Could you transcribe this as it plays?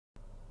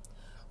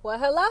Well,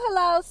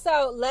 hello.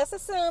 So let's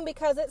assume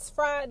because it's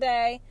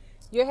Friday,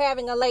 you're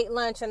having a late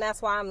lunch, and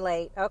that's why I'm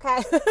late,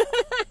 okay?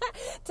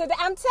 Today,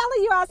 I'm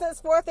telling you all,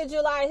 since 4th of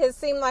July, it has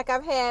seemed like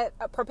I've had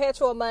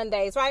perpetual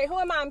Mondays, right? Who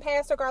am I? I'm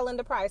Pastor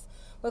Garlinda Price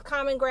with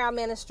Common Ground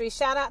Ministry.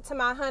 Shout out to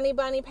my honey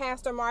bunny,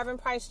 Pastor Marvin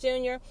Price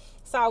Jr.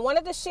 So I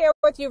wanted to share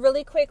with you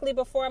really quickly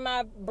before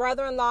my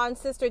brother-in-law and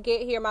sister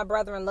get here, my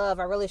brother-in-love,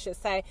 I really should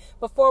say,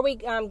 before we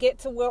get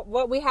to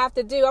what we have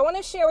to do. I want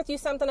to share with you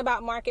something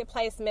about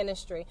marketplace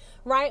ministry,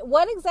 right?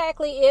 What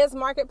exactly is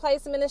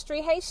marketplace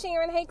ministry? Hey,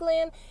 Sharon. Hey,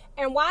 Glenn.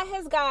 And why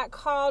has God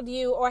called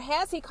you, or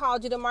has he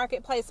called you to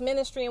marketplace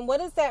ministry? And what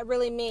does that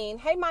really mean?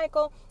 Hey,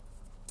 Michael.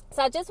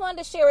 So I just wanted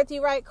to share with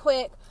you right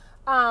quick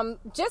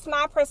just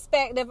my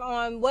perspective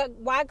on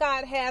why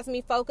God has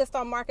me focused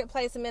on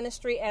marketplace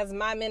ministry as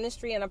my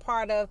ministry and a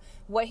part of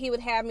what he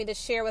would have me to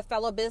share with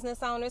fellow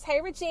business owners.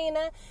 Hey,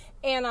 Regina.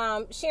 And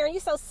Sharon,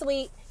 you're so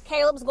sweet.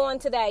 Caleb's going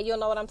today. You'll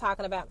know what I'm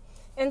talking about.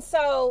 And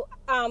so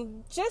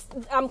I'm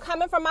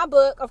coming from my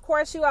book. Of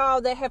course, you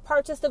all that have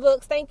purchased the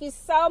books, thank you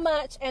so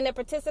much, and that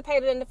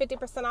participated in the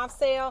 50% off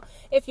sale.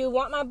 If you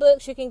want my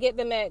books, you can get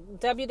them at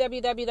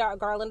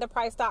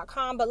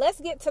www.garlindaprice.com. But let's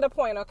get to the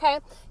point, okay?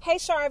 Hey,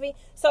 Sharvie.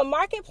 So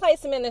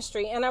marketplace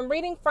ministry, and I'm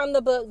reading from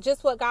the book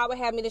just what God would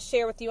have me to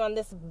share with you on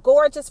this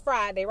gorgeous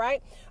Friday,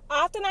 right?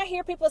 Often I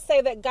hear people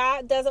say that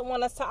God doesn't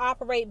want us to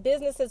operate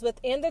businesses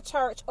within the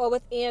church or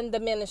within the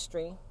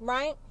ministry,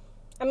 right?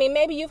 I mean,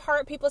 maybe you've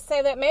heard people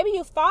say that. Maybe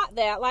you've thought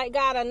that, like,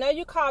 God, I know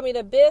you called me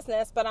to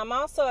business, but I'm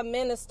also a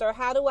minister.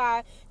 How do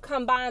I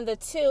combine the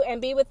two and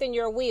be within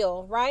your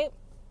will, right?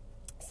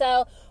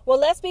 So, well,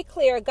 let's be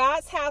clear.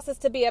 God's house is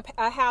to be a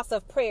house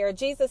of prayer.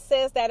 Jesus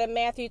says that in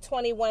Matthew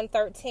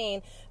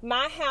 21:13.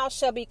 My house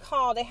shall be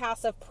called a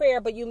house of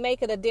prayer, but you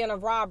make it a den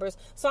of robbers.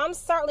 So I'm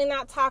certainly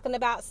not talking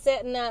about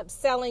setting up,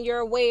 selling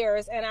your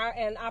wares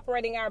and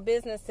operating our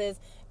businesses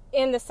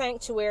in the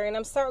sanctuary, and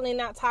I'm certainly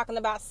not talking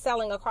about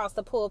selling across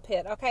the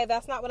pulpit. Okay,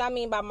 that's not what I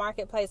mean by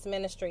marketplace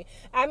ministry.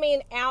 I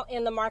mean out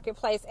in the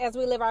marketplace as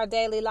we live our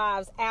daily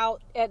lives,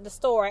 out at the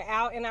store,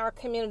 out in our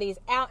communities,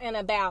 out and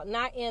about,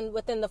 not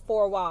within the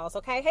four walls.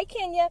 Okay, hey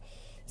Kenya.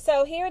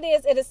 So here it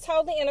is. It is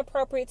totally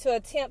inappropriate to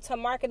attempt to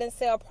market and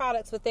sell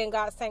products within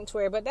God's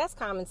sanctuary, but that's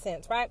common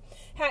sense, right?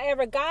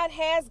 However, God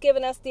has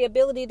given us the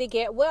ability to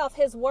get wealth.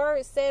 His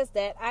word says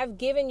that I've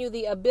given you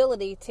the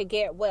ability to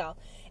get wealth.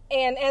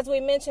 And as we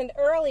mentioned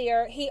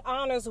earlier, he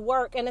honors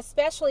work, and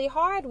especially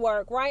hard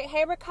work, right?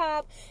 Hey,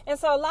 Rakab. And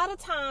so a lot of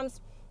times,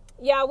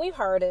 yeah, we've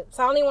heard it.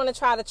 So I don't even want to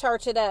try to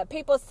church it up.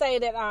 People say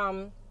that,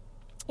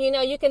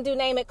 you can do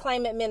name it,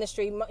 claim it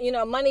ministry.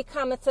 Money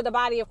coming to the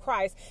body of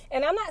Christ.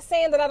 And I'm not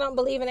saying that I don't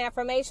believe in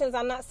affirmations.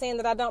 I'm not saying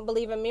that I don't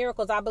believe in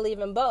miracles. I believe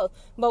in both.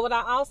 But what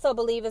I also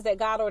believe is that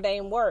God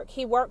ordained work.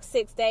 He worked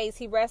 6 days.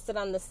 He rested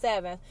on the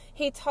seventh.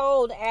 He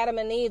told Adam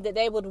and Eve that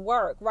they would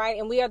work, right?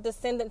 And we are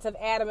descendants of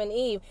Adam and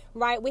Eve,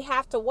 right? We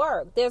have to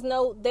work. There's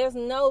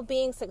no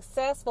being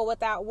successful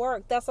without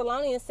work.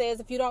 Thessalonians says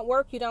if you don't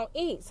work, you don't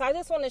eat. So I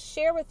just want to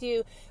share with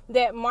you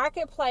that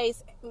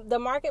the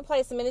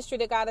marketplace ministry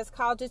that God has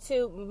called you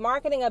to,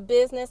 marketing a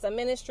business, a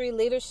ministry,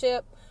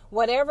 leadership,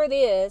 whatever it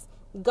is,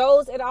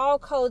 it all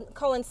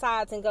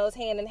coincides and goes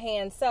hand in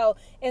hand. So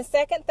in 2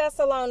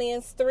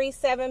 Thessalonians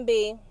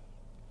 3:7b,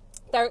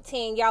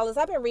 13, y'all, as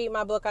I've been reading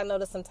my book, I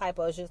noticed some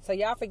typos, so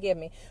y'all forgive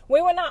me.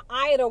 We were not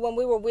idle when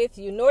we were with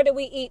you, nor did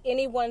we eat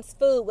anyone's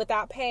food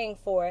without paying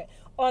for it.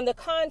 On the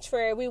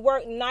contrary, we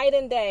worked night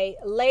and day,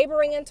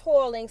 laboring and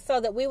toiling so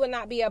that we would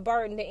not be a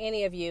burden to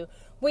any of you.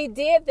 We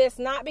did this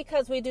not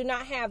because we do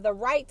not have the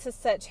right to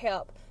such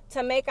help,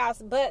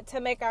 but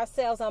to make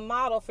ourselves a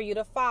model for you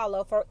to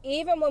follow. For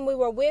even when we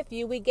were with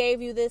you, we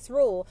gave you this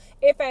rule: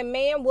 if a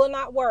man will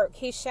not work,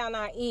 he shall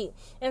not eat.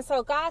 And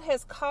so God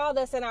has called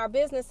us in our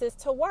businesses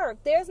to work.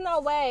 There's no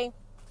way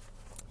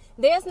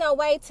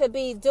to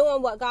be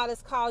doing what God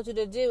has called you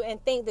to do and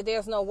think that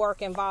there's no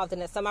work involved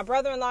in it. So my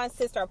brother-in-law and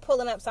sister are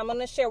pulling up, so I'm going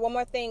to share one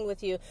more thing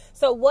with you.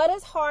 So what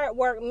does hard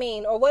work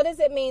mean, or what does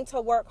it mean to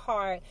work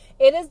hard?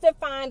 It is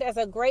defined as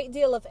a great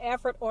deal of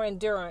effort or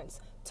endurance.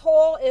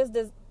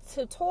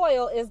 To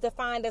toil is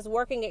defined as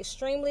working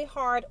extremely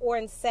hard or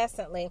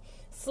incessantly.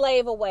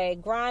 Slave away,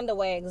 grind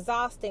away,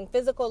 exhausting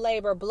physical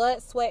labor,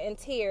 blood, sweat, and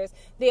tears.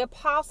 The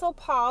Apostle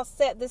Paul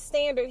set the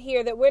standard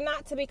here that we're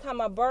not to become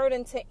a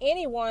burden to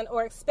anyone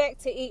or expect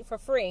to eat for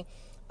free.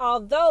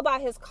 Although by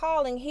his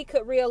calling he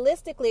could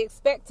realistically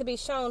expect to be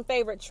shown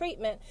favored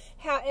treatment,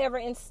 however,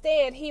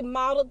 instead he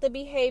modeled the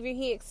behavior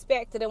he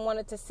expected and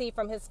wanted to see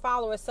from his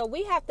followers. So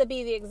we have to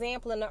be the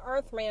example in the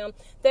earth realm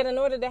that in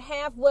order to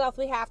have wealth,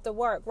 we have to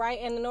work, right?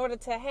 And in order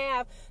to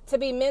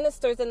be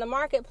ministers in the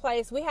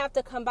marketplace, we have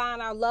to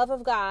combine our love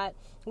of God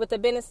with the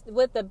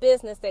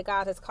business that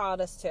God has called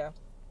us to.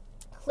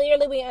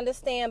 Clearly, we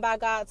understand by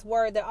God's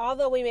word that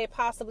although we may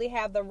possibly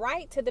have the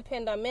right to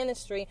depend on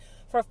ministry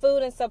for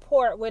food and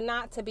support, we're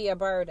not to be a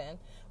burden.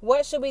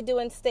 What should we do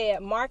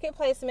instead?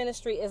 Marketplace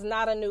ministry is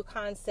not a new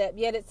concept,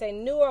 yet it's a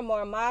newer,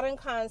 more modern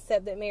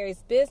concept that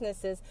marries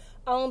businesses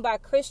owned by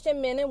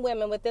Christian men and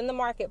women within the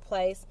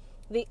marketplace,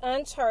 the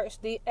unchurched,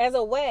 as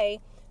a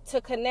way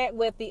to connect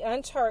with the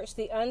unchurched,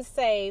 the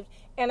unsaved,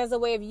 and as a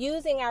way of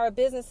using our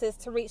businesses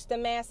to reach the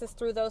masses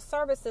through those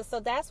services. So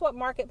that's what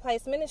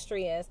marketplace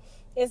ministry is.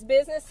 It's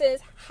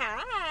businesses,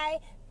 hi.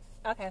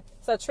 Okay,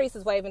 so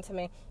Teresa's waving to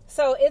me.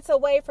 So it's a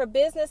way for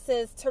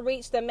businesses to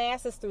reach the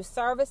masses through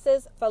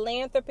services,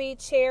 philanthropy,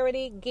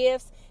 charity,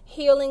 gifts,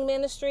 healing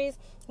ministries.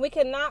 We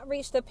cannot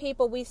reach the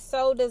people we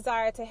so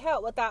desire to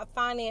help without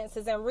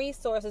finances and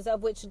resources,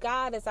 of which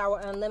God is our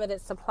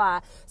unlimited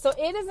supply. So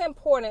it is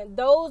important.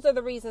 Those are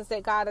the reasons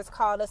that God has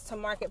called us to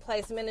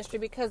marketplace ministry,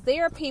 because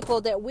there are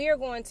people that we are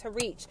going to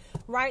reach,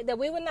 right? That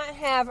we would not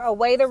have a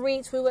way to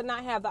reach. We would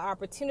not have the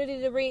opportunity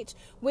to reach.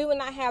 We would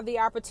not have the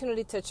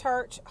opportunity to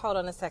church. Hold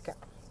on a second.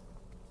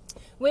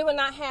 We would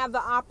not have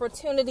the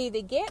opportunity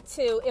to get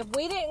to if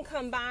we didn't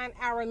combine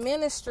our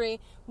ministry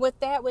with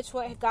that which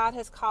what God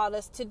has called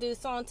us to do.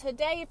 So on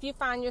today, if you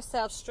find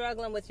yourself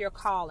struggling with your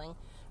calling,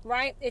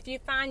 right? If you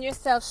find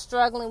yourself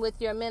struggling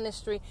with your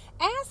ministry,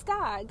 ask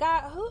God,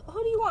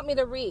 who do you want me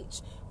to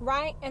reach,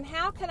 right? And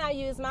how can I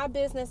use my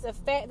business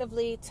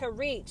effectively to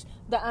reach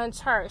the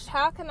unchurched?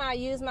 How can I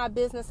use my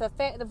business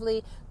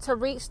effectively to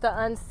reach the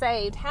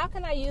unsaved? How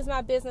can I use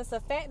my business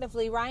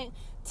effectively, right,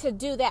 to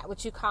do that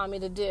which you call me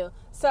to do?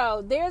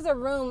 So there's a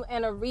room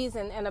and a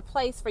reason and a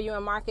place for you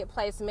in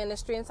marketplace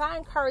ministry. And so I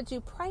encourage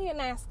you, pray and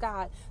ask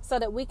God so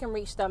that we can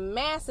reach the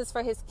masses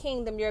for his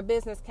kingdom. Your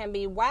business can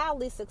be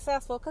wildly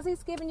successful because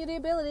he's given you the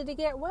ability to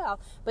get well,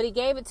 but he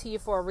gave it to you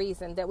for a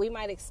reason, that we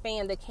might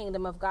expand the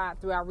kingdom of God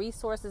through our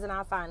resources and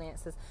our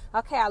finances.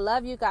 Okay, I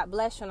love you. God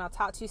bless you. And I'll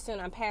talk to you soon.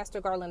 I'm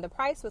Pastor Garlinda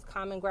Price with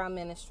Common Ground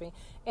Ministry.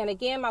 And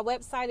again, my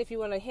website, if you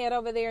want to head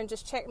over there and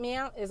just check me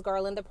out, is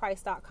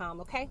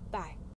garlindaprice.com. Okay, bye.